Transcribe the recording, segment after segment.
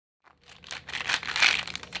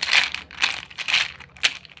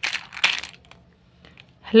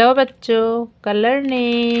Hello बच्चों, colour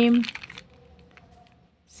name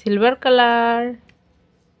silver colour,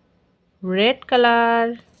 red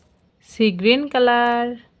colour, सी green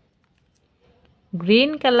colour,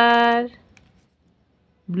 green colour,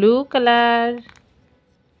 blue colour,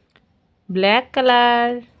 black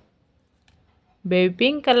colour, baby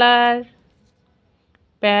pink colour,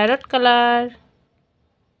 parrot colour,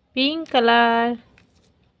 pink colour,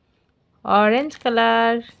 orange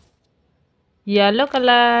colour, yellow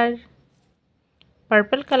colour,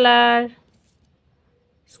 purple colour,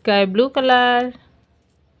 sky blue colour,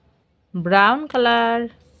 brown colour,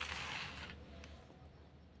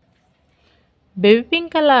 baby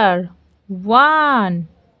pink colour 1,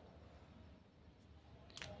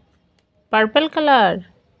 purple colour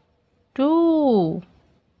 2,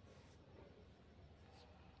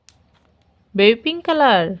 baby pink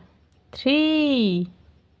colour 3,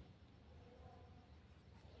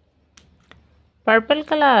 purple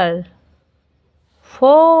colour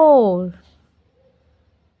 4,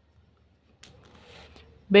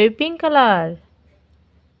 baby pink colour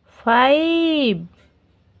 5,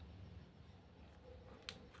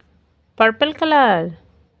 purple colour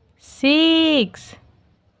 6,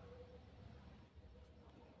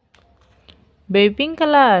 baby pink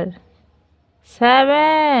colour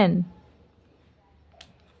 7,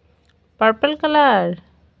 purple colour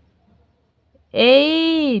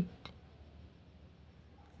 8,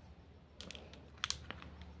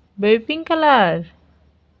 baby pink colour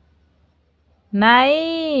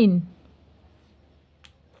 9,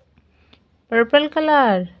 purple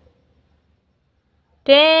colour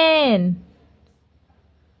 10,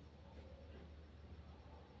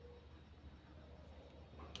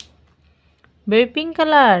 baby pink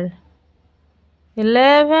colour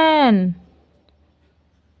 11,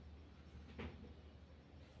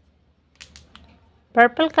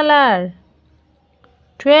 purple colour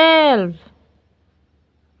 12,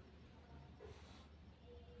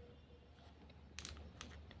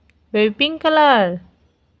 baby pink colour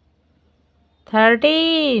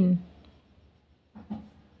 13,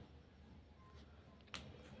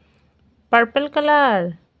 purple colour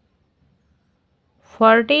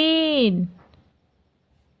 14,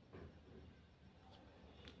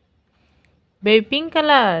 baby pink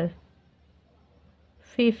colour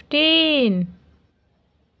 15,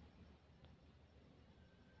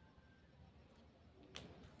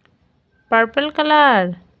 purple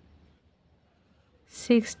colour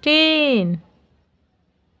 16,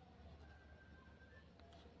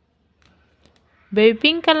 baby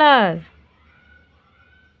pink colour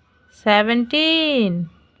 17,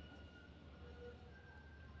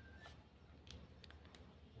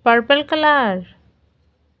 purple colour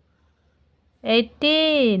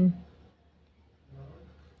 18,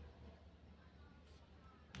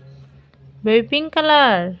 baby pink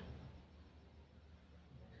colour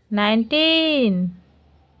 19,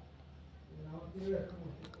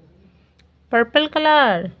 purple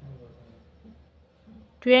colour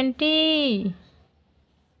 20,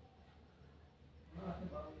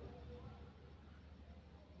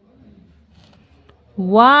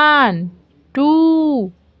 1, 2,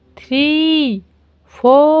 3,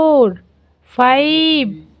 4,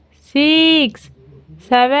 5, 6,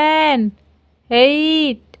 7,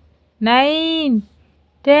 8, 9,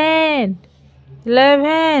 10,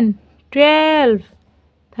 11, 12,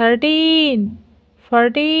 13,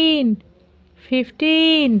 14,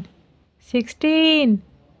 15, 16,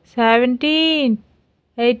 17,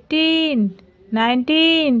 18,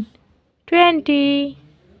 19, 20.